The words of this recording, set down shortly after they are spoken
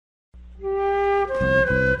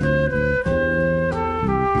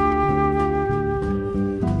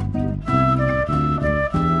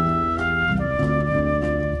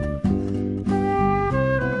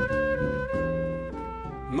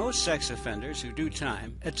most sex offenders who do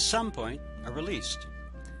time at some point are released.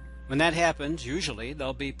 When that happens, usually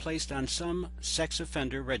they'll be placed on some sex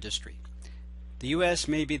offender registry. The U.S.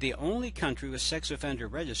 may be the only country with sex offender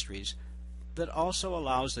registries that also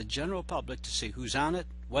allows the general public to see who's on it,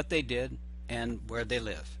 what they did, and where they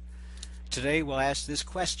live. Today we'll ask this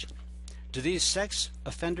question: do these sex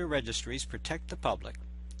offender registries protect the public?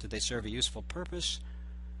 Do they serve a useful purpose?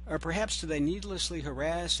 Or perhaps do they needlessly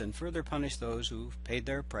harass and further punish those who've paid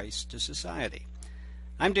their price to society?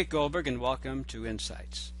 I'm Dick Goldberg, and welcome to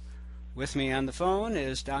Insights. With me on the phone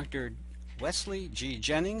is Dr. Wesley G.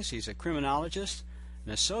 Jennings. He's a criminologist,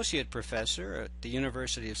 an associate professor at the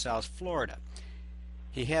University of South Florida.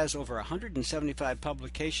 He has over 175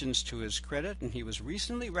 publications to his credit, and he was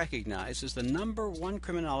recently recognized as the #1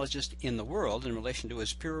 criminologist in the world in relation to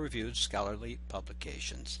his peer-reviewed scholarly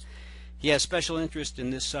publications. He has special interest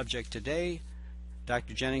in this subject today.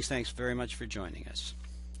 Dr. Jennings, thanks very much for joining us.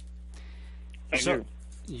 Thank you.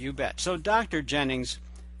 You bet. So, Dr. Jennings,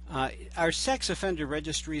 are sex offender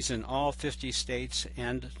registries in all 50 states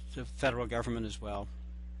and the federal government as well?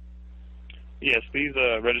 Yes, these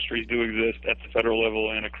registries do exist at the federal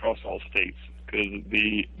level and across all states, because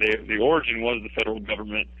the origin was the federal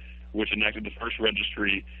government, which enacted the first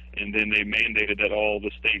registry, and then they mandated that all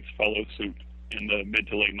the states follow suit in the mid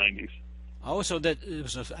to late 90s. Oh, so that it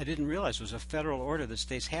was I didn't realize it was a federal order that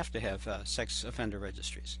states have to have sex offender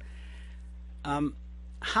registries.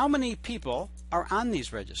 How many people are on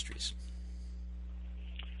these registries?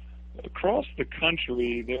 Across the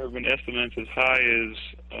country, there have been estimates as high as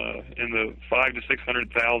in the 500,000 to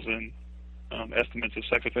 600,000 estimates of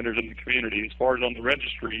sex offenders in the community. As far as on the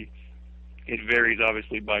registry, it varies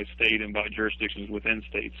obviously by state and by jurisdictions within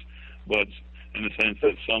states, but in the sense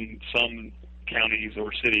that some counties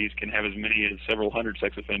or cities can have as many as several hundred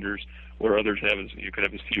sex offenders, where others have you could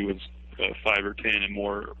have as few as 5 or 10 in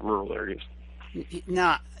more rural areas.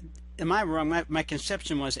 Now, am I wrong? My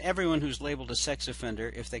conception was everyone who's labeled a sex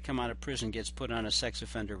offender, if they come out of prison, gets put on a sex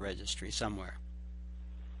offender registry somewhere.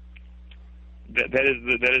 That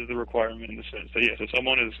is the requirement in the sense that yes, if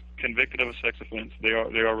someone is convicted of a sex offense, they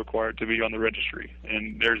are required to be on the registry.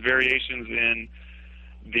 And there's variations in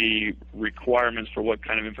the requirements for what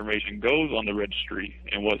kind of information goes on the registry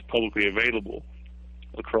and what's publicly available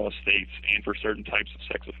across states and for certain types of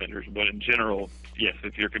sex offenders. But in general, yes,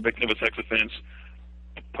 if you're convicted of a sex offense,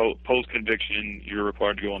 post-conviction, you're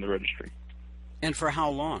required to go on the registry. And for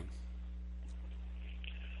how long?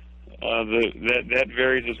 That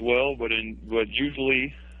varies as well, but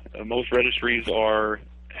usually most registries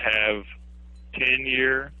have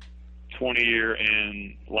 10-year, 20-year,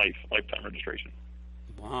 and lifetime registration.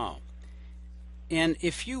 Wow. And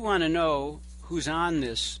if you want to know who's on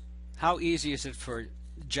this, how easy is it for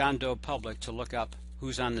John Doe public to look up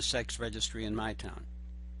who's on the sex registry in my town?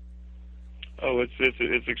 Oh,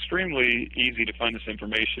 it's extremely easy to find this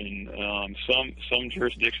information. Some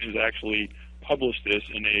jurisdictions actually publish this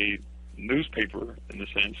in a newspaper, in the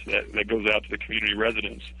sense that goes out to the community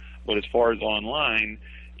residents. But as far as online,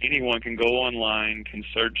 anyone can go online, can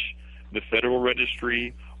search the federal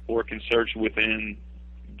registry, or can search within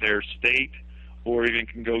their state, or even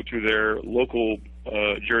can go to their local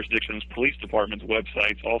jurisdiction's police department's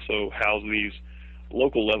websites. Also house these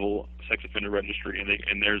local level sex offender registry,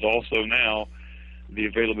 and there's also now the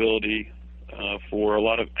availability for a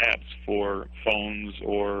lot of apps for phones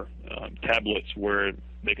or tablets where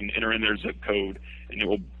they can enter in their zip code, and it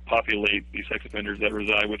will populate the sex offenders that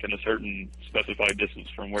reside within a certain specified distance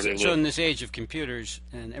from where they live. So in this age of computers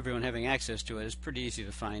and everyone having access to it, it's pretty easy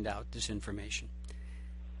to find out this information.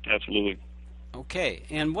 Absolutely. Okay,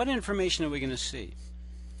 and what information are we going to see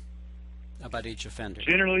about each offender?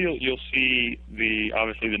 Generally, you'll see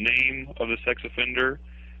obviously the name of the sex offender,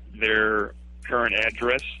 their current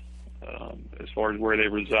address as far as where they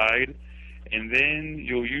reside, and then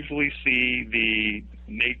you'll usually see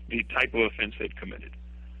the type of offense they've committed.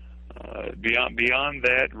 Beyond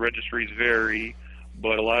that, registries vary,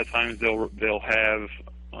 but a lot of times they'll have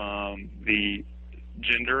the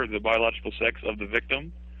gender, the biological sex of the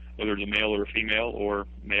victim, whether it's a male or a female, or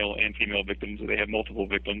male and female victims. They have multiple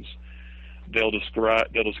victims. They'll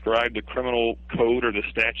describe the criminal code or the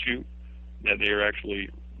statute that they are actually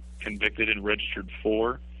convicted and registered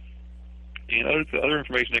for. And other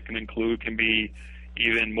information that can be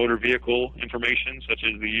even motor vehicle information, such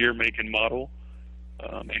as the year, make, and model,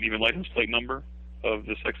 and even license plate number of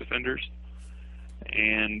the sex offenders.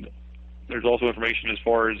 And there's also information as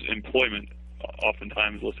far as employment,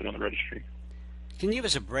 oftentimes listed on the registry. Can you give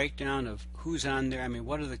us a breakdown of who's on there? I mean,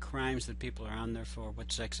 what are the crimes that people are on there for?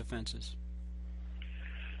 What sex offenses?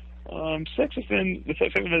 The sex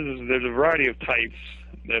offenders, there's a variety of types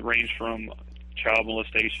that range from child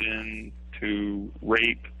molestation to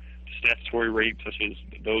rape, statutory rape, such as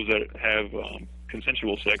those that have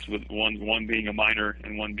consensual sex, with one being a minor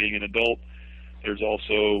and one being an adult. There's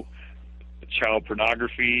also child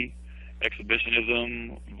pornography,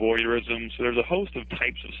 exhibitionism, voyeurism. So there's a host of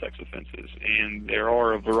types of sex offenses, and there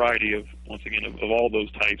are a variety of, once again, of all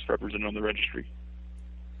those types represented on the registry.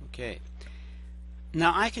 Okay.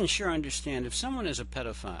 Now, I can sure understand if someone is a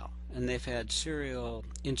pedophile and they've had serial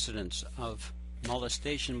incidents of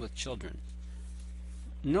molestation with children,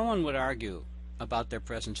 no one would argue about their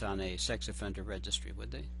presence on a sex offender registry,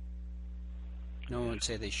 would they? No one would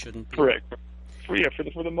say they shouldn't be? Correct.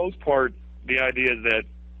 For the most part, the idea is that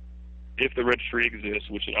if the registry exists,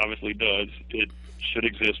 which it obviously does, it should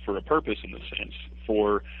exist for a purpose, in the sense,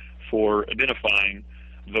 for identifying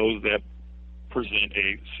those that present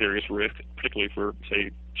a serious risk, particularly for,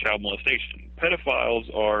 say, child molestation.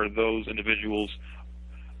 Pedophiles are those individuals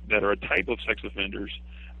that are a type of sex offenders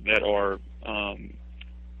that are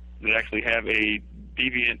that actually have a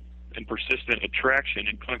deviant and persistent attraction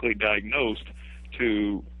and clinically diagnosed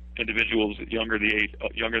to individuals younger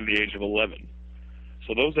than the age of 11.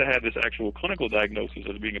 So those that have this actual clinical diagnosis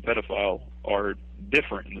of being a pedophile are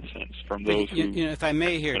different, in the sense, from those who... If I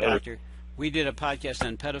may here, Doctor, we did a podcast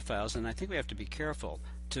on pedophiles, and I think we have to be careful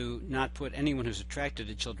to not put anyone who's attracted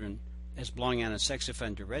to children as belonging on a sex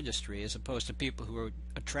offender registry, as opposed to people who are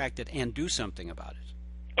attracted and do something about it.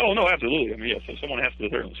 Oh, no, absolutely. I mean, yes, so someone has to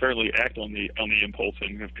certainly act on the impulse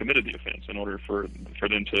and have committed the offense in order for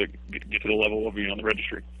them to get to the level of being on the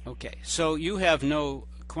registry. Okay, so you have no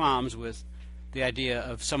qualms with the idea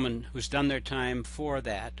of someone who's done their time for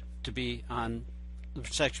that to be on the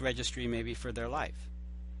sex registry maybe for their life,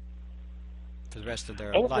 for the rest of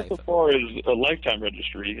their life. As far as a lifetime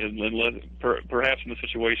registry, unless perhaps in the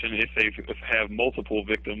situation if they have multiple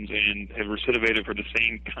victims and have recidivated for the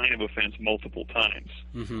same kind of offense multiple times.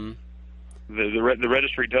 Mm-hmm. The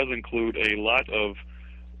registry does include a lot of,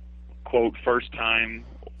 quote, first time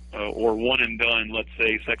or one and done, let's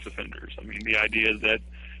say, sex offenders. I mean, the idea is that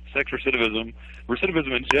sex recidivism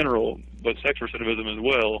in general, but sex recidivism as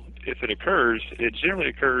well, if it occurs, it generally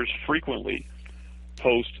occurs frequently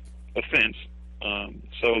post-offense.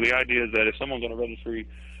 So the idea is that if someone's on a registry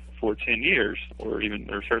for 10 years, or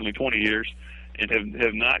certainly 20 years, and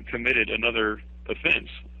have not committed another offense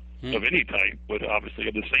of any type, but obviously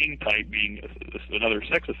of the same type being another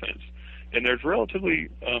sex offense, and there's relatively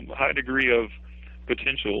high degree of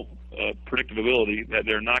potential predictability that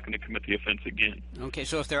they're not going to commit the offense again. Okay,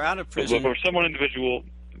 so if they're out of prison... For someone individual...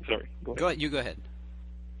 Sorry, go ahead. You go ahead.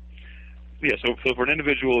 Yeah, so for an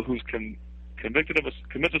individual who's commits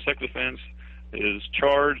a sex offense, is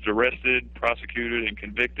charged, arrested, prosecuted, and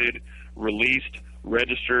convicted, released,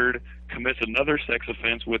 registered, commits another sex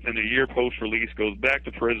offense within a year post-release, goes back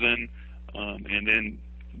to prison, and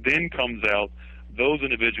then comes out, those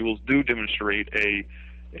individuals do demonstrate a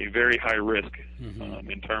very high risk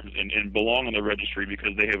in terms and belong on the registry,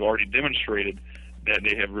 because they have already demonstrated that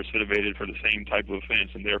they have recidivated for the same type of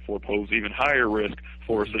offense, and therefore pose even higher risk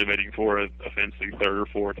for recidivating for an offense the third or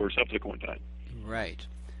fourth or subsequent time. Right.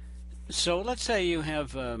 So let's say you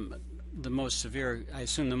have the most severe, I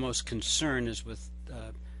assume the most concern is with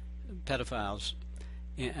pedophiles,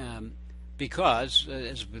 because,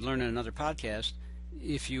 as we learned in another podcast,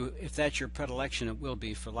 if that's your predilection, it will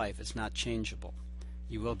be for life. It's not changeable.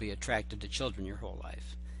 You will be attracted to children your whole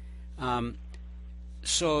life.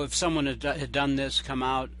 So if someone had done this, come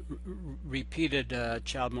out, repeated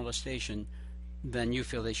child molestation, then you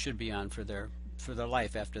feel they should be on for their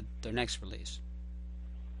life after their next release.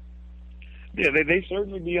 Yeah, they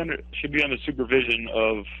certainly should be under supervision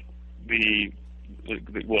of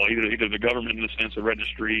either the government, in the sense of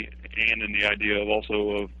registry, and in the idea of also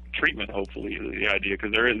of treatment, hopefully, the idea,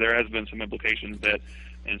 because there has been some implications that,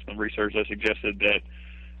 and some research that suggested that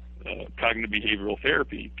cognitive behavioral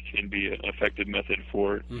therapy can be an effective method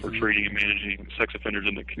for treating and managing sex offenders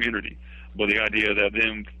in the community. But the idea that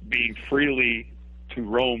them being freely to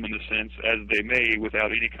roam, in the sense, as they may,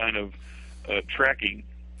 without any kind of tracking,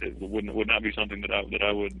 it would not be something that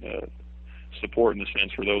I would support, in the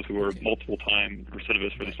sense, for those who are multiple time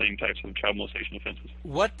recidivists for the same types of child molestation offenses.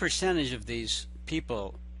 What percentage of these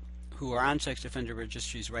people who are on sex offender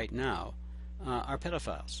registries right now are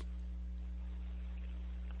pedophiles?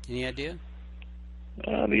 Any idea?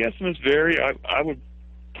 The estimates vary. I would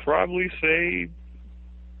probably say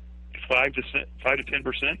 5 to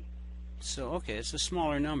 10%. So, okay, it's a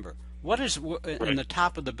smaller number. What is in the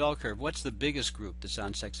top of the bell curve? What's the biggest group that's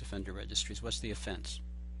on sex offender registries? What's the offense?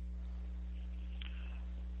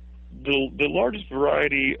 The largest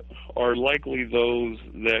variety are likely those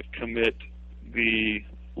that commit the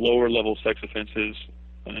lower level sex offenses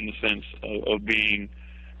in the sense of being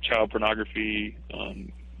child pornography,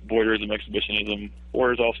 voyeurism, exhibitionism,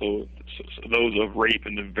 or is also those of rape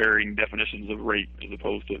and the varying definitions of rape as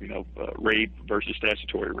opposed to rape versus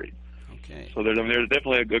statutory rape. Okay. So there's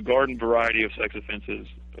definitely a garden variety of sex offenses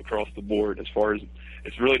across the board. As far as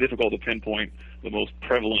it's really difficult to pinpoint the most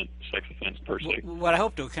prevalent sex offense per se. What I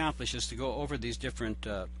hope to accomplish is to go over these different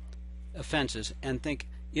offenses and think,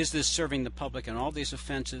 is this serving the public in all these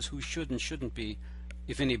offenses? Who should and shouldn't be,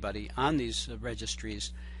 if anybody, on these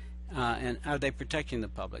registries? And are they protecting the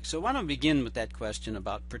public? So why don't we begin with that question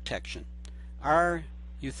about protection. Are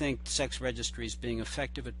you think sex registries being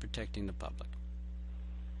effective at protecting the public?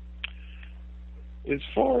 As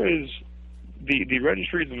far as the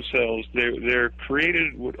registries themselves, they're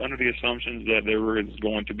created under the assumptions that there is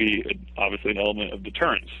going to be obviously an element of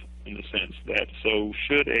deterrence, in the sense that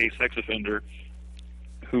should a sex offender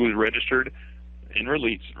who is registered and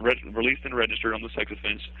released and registered on the sex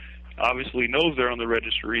offense obviously knows they're on the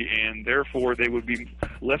registry, and therefore they would be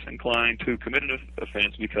less inclined to commit an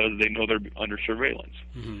offense because they know they're under surveillance.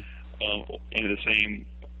 And the same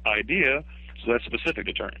idea, so that's specific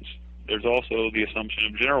deterrence. There's also the assumption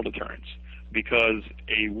of general deterrence, because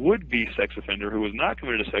a would-be sex offender who has not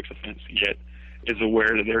committed a sex offense yet is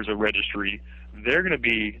aware that there's a registry. They're going to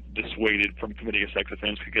be dissuaded from committing a sex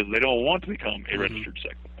offense because they don't want to become a registered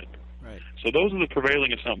sex offender. Right. So those are the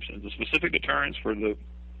prevailing assumptions: the specific deterrence for those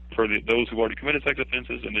who've already committed sex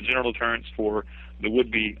offenses, and the general deterrence for the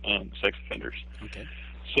would-be sex offenders. Okay.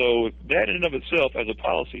 So that in and of itself, as a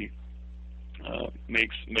policy,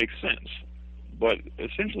 makes sense. But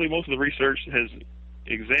essentially, most of the research has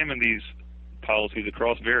examined these policies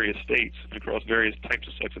across various states and across various types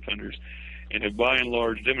of sex offenders, and have by and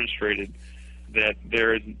large demonstrated that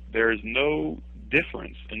there is no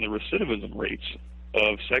difference in the recidivism rates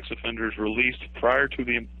of sex offenders released prior to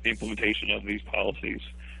the implementation of these policies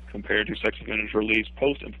compared to sex offenders released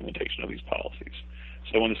post-implementation of these policies.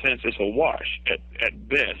 So in a sense, it's a wash at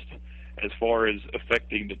best as far as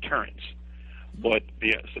affecting deterrence. But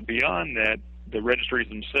so beyond that, the registries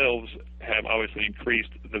themselves have obviously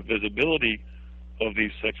increased the visibility of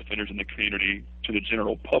these sex offenders in the community to the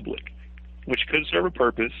general public, which could serve a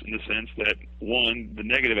purpose in the sense that, one, the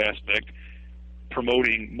negative aspect,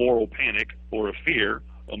 promoting moral panic or a fear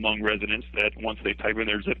among residents that once they type in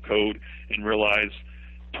their zip code and realize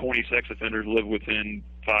 20 sex offenders live within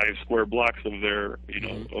 5 square blocks of their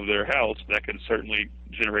of their house, that could certainly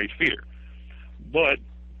generate fear. But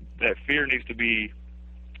that fear needs to be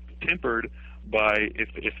tempered by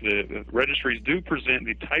if the registries do present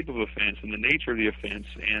the type of offense and the nature of the offense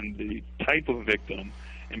and the type of victim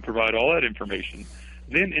and provide all that information,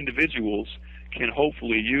 then individuals can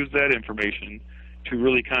hopefully use that information to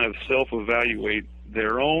really kind of self-evaluate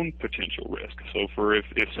their own potential risk. So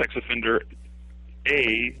if sex offender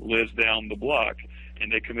A lives down the block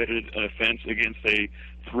and they committed an offense against a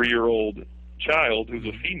 3-year-old child who's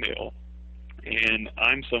a female, and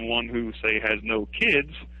I'm someone who, say, has no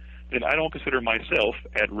kids, then I don't consider myself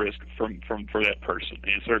at risk for that person.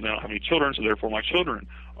 And certainly I don't have any children, so therefore my children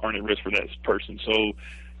aren't at risk for that person. So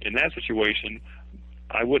in that situation,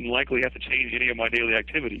 I wouldn't likely have to change any of my daily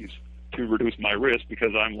activities to reduce my risk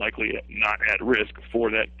because I'm likely not at risk for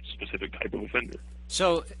that specific type of offender.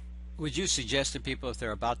 So would you suggest to people, if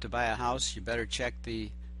they're about to buy a house, you better check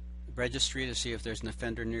the registry to see if there's an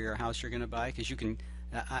offender near your house you're going to buy? Because you can...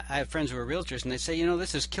 I have friends who are realtors, and they say,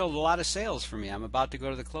 this has killed a lot of sales for me. I'm about to go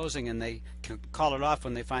to the closing, and they can call it off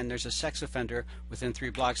when they find there's a sex offender within 3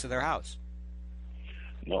 blocks of their house.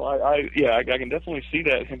 No, I can definitely see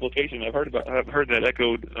that implication. I've heard that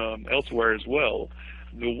echoed elsewhere as well.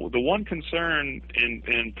 The one concern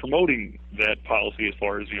in promoting that policy, as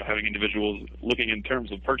far as having individuals looking in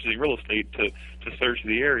terms of purchasing real estate to search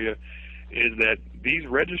the area, is that these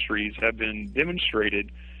registries have been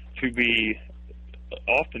demonstrated to be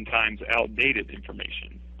oftentimes outdated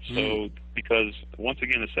information. So because once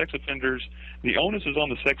again, the onus is on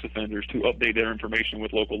the sex offenders to update their information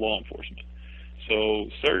with local law enforcement. So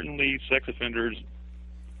certainly sex offenders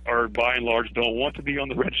are by and large don't want to be on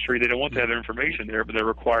the registry. They don't want to have their information there, but they're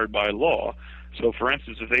required by law. So for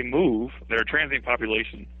instance, if they move, they're a transient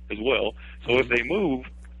population as well. So if they move,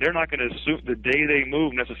 they're not going to assume the day they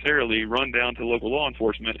move necessarily run down to local law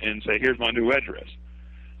enforcement and say, here's my new address.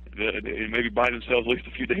 They maybe buy themselves at least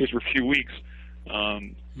a few days or a few weeks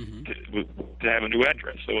to have a new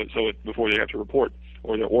address. So before they have to report,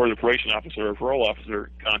 or the probation officer or parole officer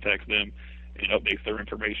contacts them and updates their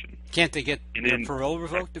information. Can't they get their parole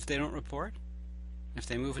revoked if they don't report? if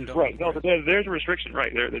they move into right. No, there's a restriction.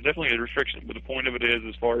 Right, there definitely is a restriction. But the point of it is,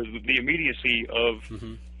 as far as the immediacy of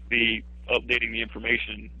the updating the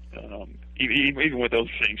information, even with those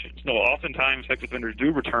sanctions. No, oftentimes sex offenders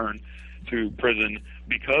do return to prison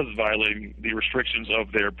because violating the restrictions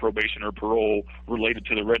of their probation or parole related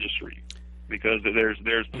to the registry. Because there's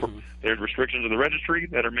restrictions of the registry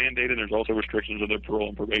that are mandated. There's also restrictions of their parole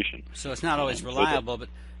and probation. So it's not always reliable,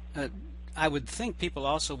 but I would think people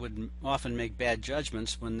also would often make bad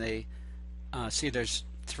judgments when they see there's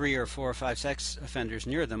 3 or 4 or 5 sex offenders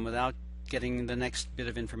near them without getting the next bit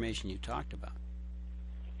of information you talked about.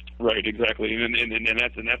 Right, exactly, and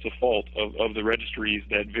that's a fault of the registries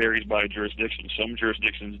that varies by jurisdiction. Some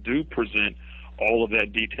jurisdictions do present all of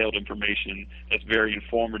that detailed information that's very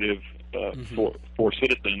informative for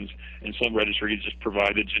citizens, and some registries just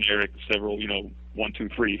provide a generic several, 1, 2,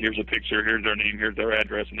 3. Here's a picture, here's their name, here's their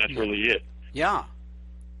address, and that's really it. Yeah,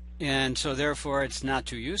 and so therefore it's not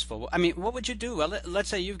too useful. I mean, what would you do? Well, let's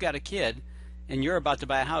say you've got a kid, and you're about to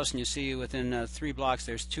buy a house, and you see within 3 blocks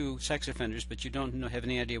there's 2 sex offenders, but you don't have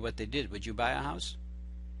any idea what they did. Would you buy a house?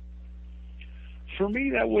 For me,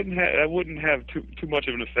 that wouldn't have too much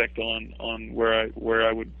of an effect on where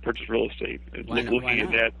I would purchase real estate. Looking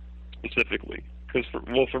at that specifically, because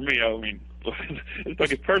for me, I mean, it's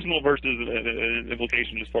like it's personal versus an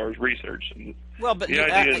implication as far as research. And well, but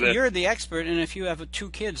you're the expert, and if you have 2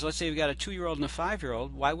 kids, let's say you've got a 2-year-old and a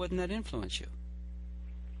 5-year-old, why wouldn't that influence you?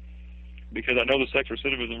 Because I know the sex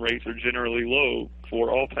recidivism rates are generally low for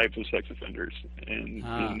all types of sex offenders, and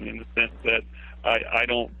in the sense that I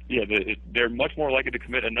don't, they're much more likely to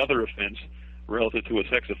commit another offense relative to a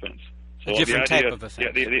sex offense. So a different type of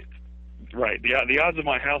offense. Right. The odds of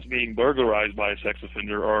my house being burglarized by a sex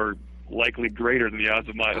offender are likely greater than the odds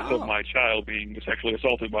of my child being sexually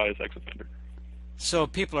assaulted by a sex offender. So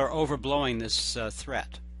people are overblowing this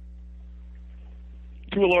threat.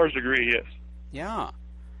 To a large degree, yes. Yeah.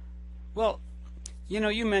 Well,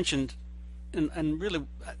 you mentioned, and really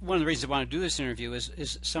one of the reasons I want to do this interview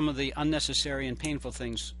is some of the unnecessary and painful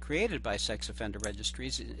things created by sex offender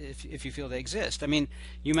registries, if you feel they exist. I mean,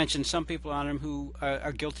 you mentioned some people on them who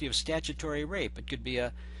are guilty of statutory rape. It could be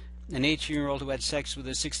an 18-year-old who had sex with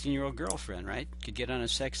a 16-year-old girlfriend, right? Could get on a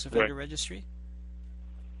sex offender registry.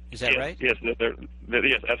 Is that right? Yes,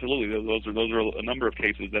 yes, absolutely. Those are a number of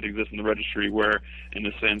cases that exist in the registry where, in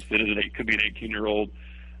the sense that it could be an 18-year-old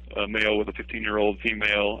male with a 15-year-old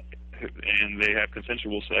female, and they have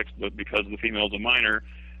consensual sex, but because the female is a minor,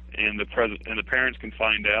 and the parents can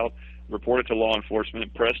find out, report it to law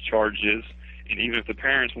enforcement, press charges, and even if the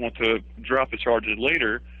parents want to drop the charges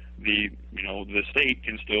later, the state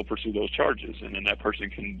can still pursue those charges, and then that person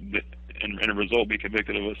can, in a result, be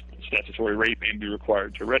convicted of a statutory rape and be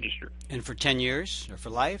required to register. And for 10 years, or for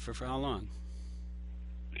life, or for how long?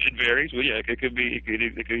 It varies. Well, yeah, it could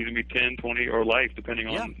either be 10, 20, or life, depending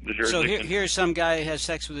on the jurisdiction. So here's some guy has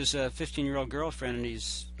sex with his 15-year-old girlfriend, and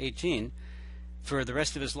he's 18. For the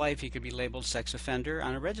rest of his life, he could be labeled sex offender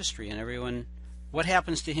on a registry, and everyone. What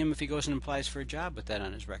happens to him if he goes and applies for a job with that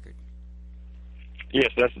on his record? Yes,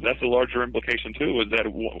 that's a larger implication too. Is that,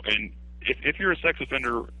 and if you're a sex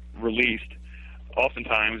offender released,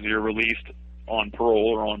 oftentimes you're released on parole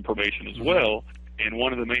or on probation as well. And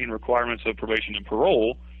one of the main requirements of probation and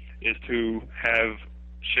parole is to have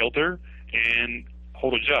shelter and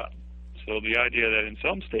hold a job. So the idea that in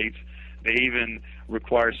some states they even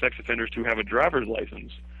require sex offenders to have a driver's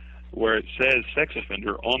license where it says sex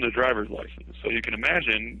offender on the driver's license. So you can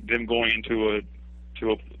imagine them going into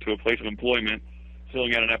a place of employment,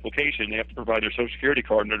 filling out an application. They have to provide their Social Security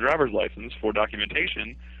card and their driver's license for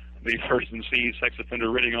documentation. The person sees sex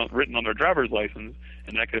offender written on their driver's license,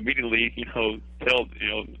 and that could immediately,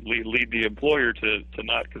 lead the employer to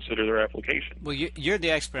not consider their application. Well, you're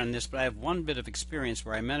the expert on this, but I have one bit of experience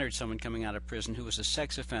where I mentored someone coming out of prison who was a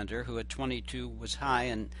sex offender who at 22 was high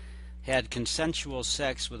and had consensual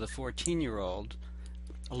sex with a 14-year-old,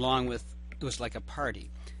 along with, it was like a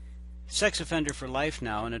party. Sex offender for life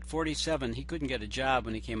now, and at 47 he couldn't get a job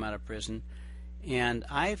when he came out of prison. And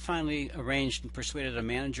I finally arranged and persuaded a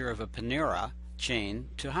manager of a Panera chain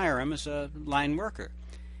to hire him as a line worker.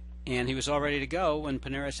 And he was all ready to go when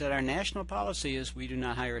Panera said, our national policy is we do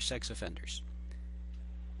not hire sex offenders.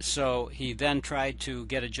 So he then tried to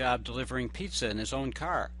get a job delivering pizza in his own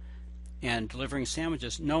car and delivering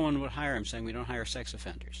sandwiches. No one would hire him, saying we don't hire sex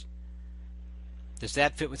offenders. Does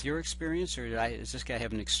that fit with your experience, or does this guy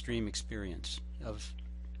have an extreme experience of...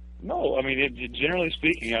 No, I mean, generally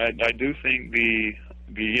speaking, I do think the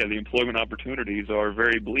employment opportunities are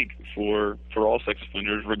very bleak for all sex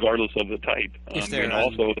offenders, regardless of the type. If they're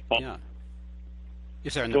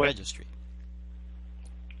if they're in the registry.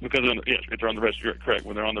 Because if they're on the registry, correct,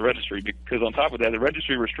 when they're on the registry, because on top of that, the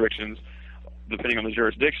registry restrictions, depending on the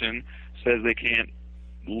jurisdiction, says they can't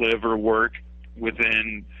live or work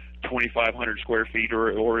within 2,500 square feet,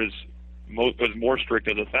 or is more strict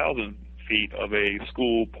as 1,000 feet of a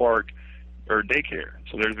school, park, or daycare.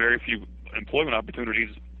 So there's very few employment opportunities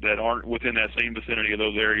that aren't within that same vicinity of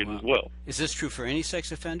those areas as well. Is this true for any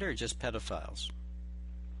sex offender or just pedophiles?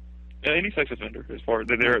 Any sex offender, as far as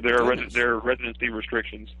there are residency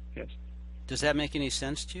restrictions. Yes. Does that make any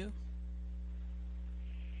sense to you?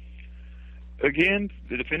 Again,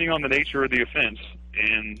 depending on the nature of the offense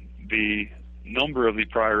and the number of the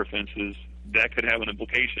prior offenses, that could have an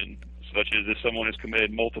implication, such as if someone has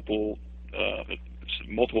committed multiple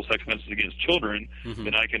sex offenses against children,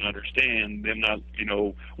 then I can understand them not,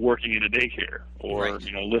 working in a daycare or right.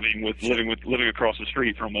 living across the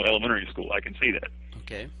street from an elementary school. I can see that.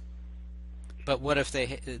 Okay. But what if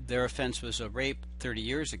their offense was a rape 30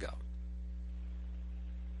 years ago?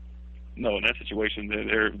 No, in that situation,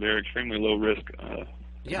 they're extremely low risk.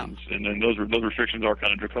 Yeah. And then those restrictions are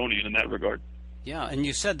kind of draconian in that regard. Yeah, and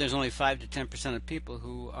you said there's only 5 to 10% of people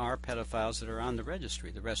who are pedophiles that are on the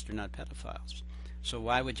registry. The rest are not pedophiles. So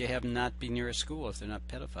why would you have them not be near a school if they're not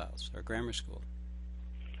pedophiles, or grammar school?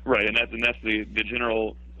 Right, and that's the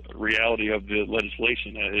general reality of the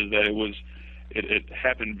legislation, is that it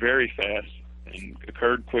happened very fast and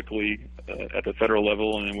occurred quickly at the federal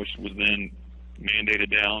level, and which was then mandated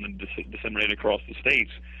down and disseminated across the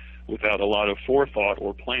states without a lot of forethought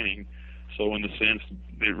or planning. So in the sense,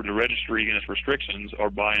 the registry and its restrictions are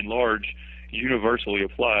by and large universally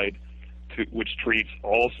applied, which treats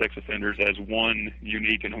all sex offenders as one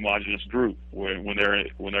unique and homogeneous group, when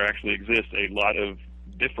there actually exists a lot of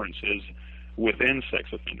differences within sex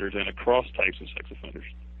offenders and across types of sex offenders.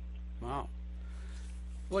 Wow.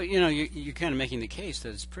 Well, you're kind of making the case that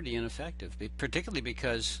it's pretty ineffective, particularly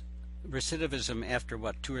because recidivism after,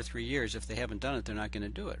 2 or 3 years, if they haven't done it, they're not going to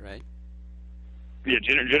do it, right? Yeah,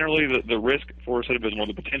 generally the risk for recidivism, or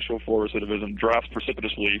the potential for recidivism, drops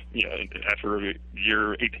precipitously after a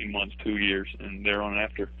year, 18 months, 2 years, and thereon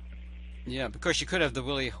after. Yeah, because you could have the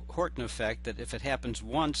Willie Horton effect, that if it happens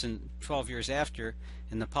once and 12 years after,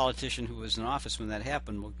 and the politician who was in office when that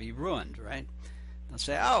happened will be ruined, right? They'll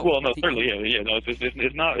say, "Oh, well, no, certainly, yeah, no,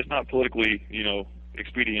 it's not politically,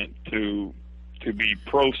 expedient to be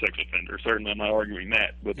pro-sex offender. Certainly, I'm not arguing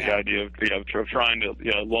that, but the idea of trying to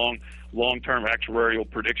long-term actuarial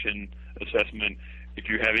prediction assessment, if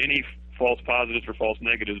you have any false positives or false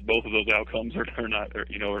negatives, both of those outcomes are not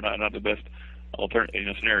the best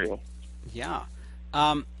alternative scenario. Yeah.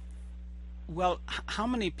 Well, how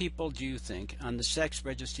many people do you think on the sex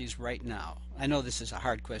registries right now? I know this is a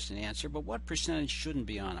hard question to answer, but what percentage shouldn't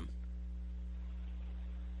be on them?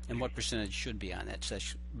 And what percentage should be on that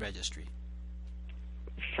sex registry?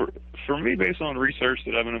 For me, based on research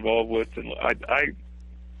that I've been involved with, and I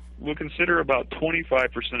would consider about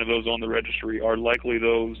 25% of those on the registry are likely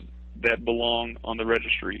those that belong on the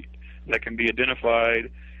registry, that can be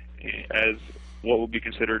identified as what would be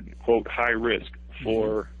considered, quote, high risk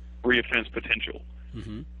for reoffense potential.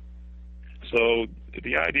 So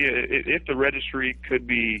the idea, if the registry could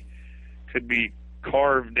be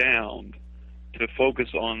carved down to focus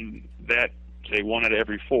on that, say 1 out of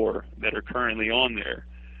every 4 that are currently on there,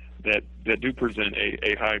 that do present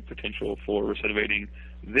a high potential for recidivating,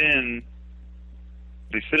 then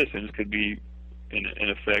the citizens could be in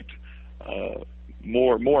effect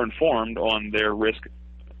more informed on their risk,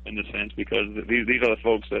 in the sense, because these are the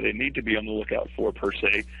folks that they need to be on the lookout for, per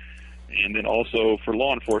se, and then also for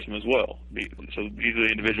law enforcement as well. So these are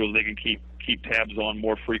the individuals they can keep tabs on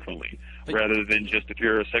more frequently, rather than just, if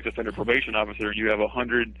you're a sex offender probation officer and you have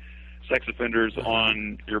 100 sex offenders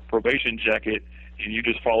on your probation jacket and you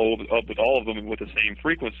just follow up with all of them with the same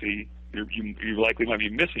frequency, you likely might be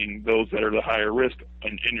missing those that are the higher risk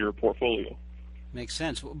in your portfolio. Makes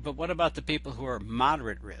sense. But what about the people who are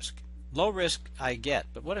moderate risk? Low risk, I get,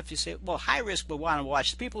 but what if you say, well, high risk will want to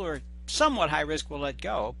watch. The people who are somewhat high risk will let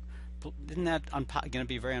go. Isn't that going to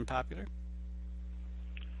be very unpopular?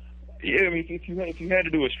 Yeah, I mean, if you had to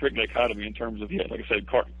do a strict dichotomy in terms of, like I said,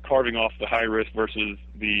 carving off the high risk versus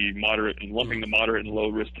the moderate and lumping the moderate and low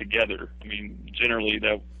risk together, I mean, generally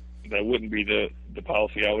that wouldn't be the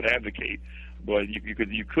policy I would advocate. But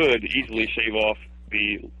you could easily shave off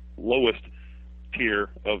the lowest tier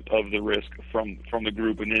of the risk from the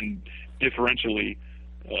group, and then differentially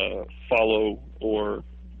follow or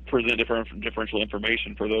present differential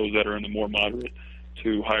information for those that are in the more moderate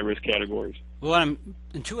to high risk categories. Well, what I'm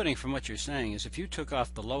intuiting from what you're saying is, if you took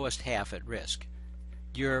off the lowest half at risk,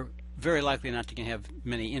 you're very likely not to have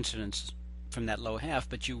many incidents from that low half,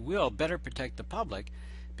 but you will better protect the public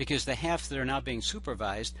because the half that are now being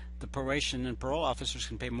supervised, the probation and parole officers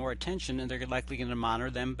can pay more attention, and they're likely going to monitor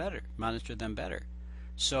them better.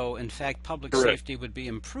 So, in fact, public Correct. safety would be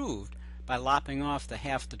improved by lopping off the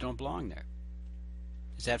half that don't belong there.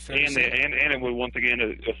 Is that fair to And say? and it would once again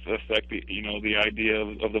affect the idea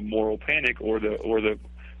of the moral panic or the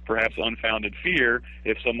perhaps unfounded fear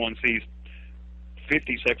if someone sees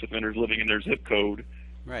 50 sex offenders living in their zip code.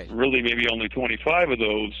 Right. Really, maybe only 25 of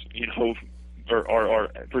those, are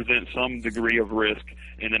present some degree of risk,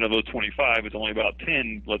 and then of those 25, it's only about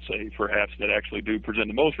 10, let's say, perhaps, that actually do present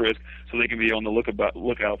the most risk. So they can be on the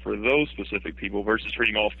lookout for those specific people versus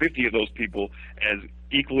treating all 50 of those people as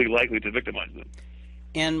equally likely to victimize them.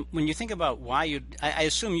 And when you think about why I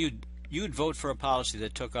assume you'd vote for a policy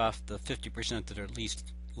that took off the 50% that are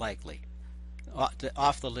least likely,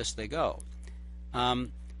 off the list they go.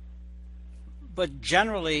 But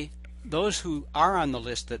generally, those who are on the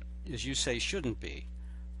list that, as you say, shouldn't be,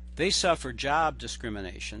 they suffer job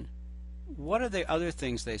discrimination. What are the other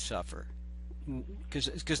things they suffer?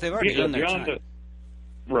 Because they've already done their time.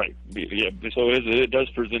 Right. Yeah. So it does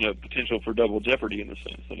present a potential for double jeopardy in the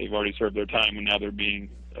sense that they've already served their time and now they're being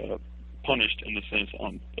punished in the sense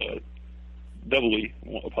on doubly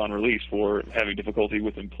upon release for having difficulty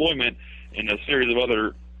with employment and a series of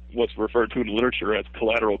other what's referred to in the literature as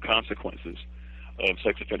collateral consequences of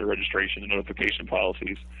sex offender registration and notification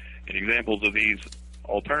policies. And examples of these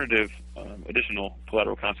alternative additional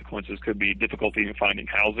collateral consequences could be difficulty in finding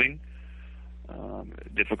housing,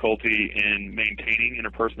 difficulty in maintaining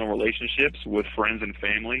interpersonal relationships with friends and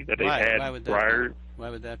family that they've had prior. Why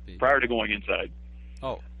would that be? Prior to going inside.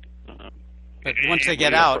 Oh. But once they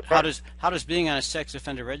get out, how does being on a sex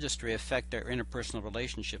offender registry affect their interpersonal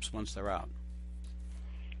relationships once they're out?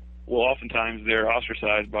 Well, oftentimes they're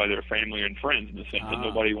ostracized by their family and friends in the sense that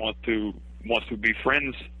nobody wants to be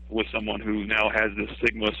friends with someone who now has this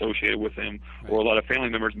stigma associated with them, right. Or a lot of family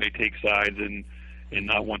members may take sides and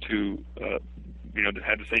not want to to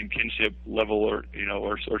have the same kinship level or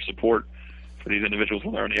support for these individuals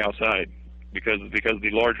when they're on the outside because of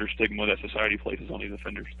the larger stigma that society places on these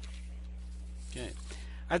offenders. Okay.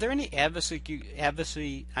 Are there any advocacy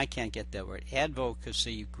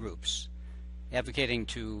groups advocating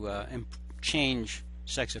to change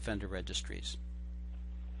sex offender registries?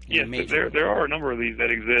 Yes, there are a number of these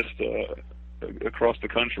that exist across the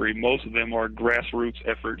country. Most of them are grassroots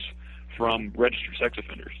efforts from registered sex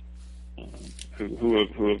offenders who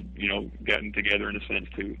have gotten together in a sense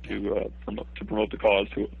to promote the cause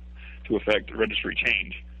to affect registry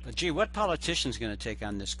change. But gee, what politician's going to take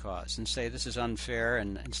on this cause and say this is unfair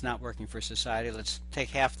and it's not working for society? Let's take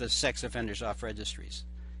half the sex offenders off registries.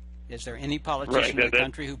 Is there any politician in the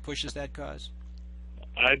country who pushes that cause?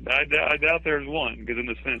 I doubt there's one, because in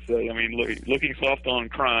the sense that looking soft on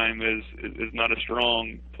crime is not a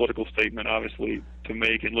strong political statement, obviously, to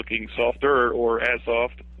make, and looking softer or as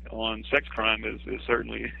soft on sex crime is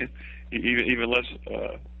certainly even less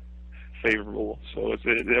favorable. So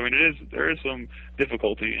there is some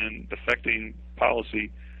difficulty in affecting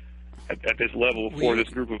policy at this level for this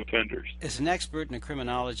group of offenders. As an expert and a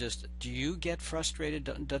criminologist, do you get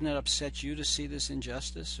frustrated? Doesn't it upset you to see this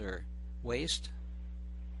injustice or waste?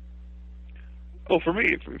 Oh, for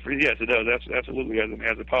me, yes, it does. Absolutely,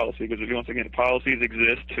 as a policy, because once again, policies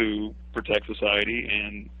exist to protect society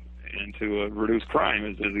and to reduce crime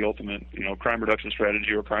is the ultimate, crime reduction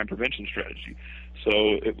strategy or crime prevention strategy.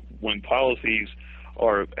 So when policies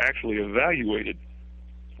are actually evaluated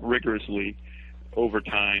rigorously over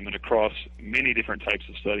time and across many different types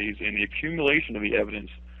of studies, and the accumulation of the evidence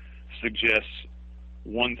suggests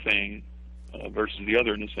one thing versus the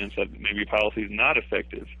other, in the sense that maybe policy is not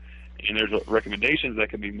effective, and there's recommendations that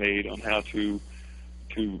can be made on how to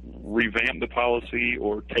revamp the policy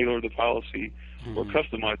or tailor the policy or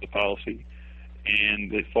customize the policy,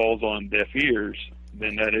 and it falls on deaf ears,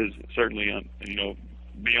 then that is certainly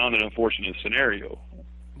beyond an unfortunate scenario.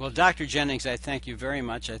 Well, Dr. Jennings, I thank you very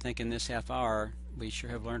much. I think in this half hour we sure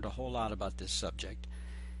have learned a whole lot about this subject,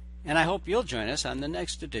 and I hope you'll join us on the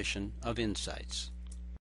next edition of Insights.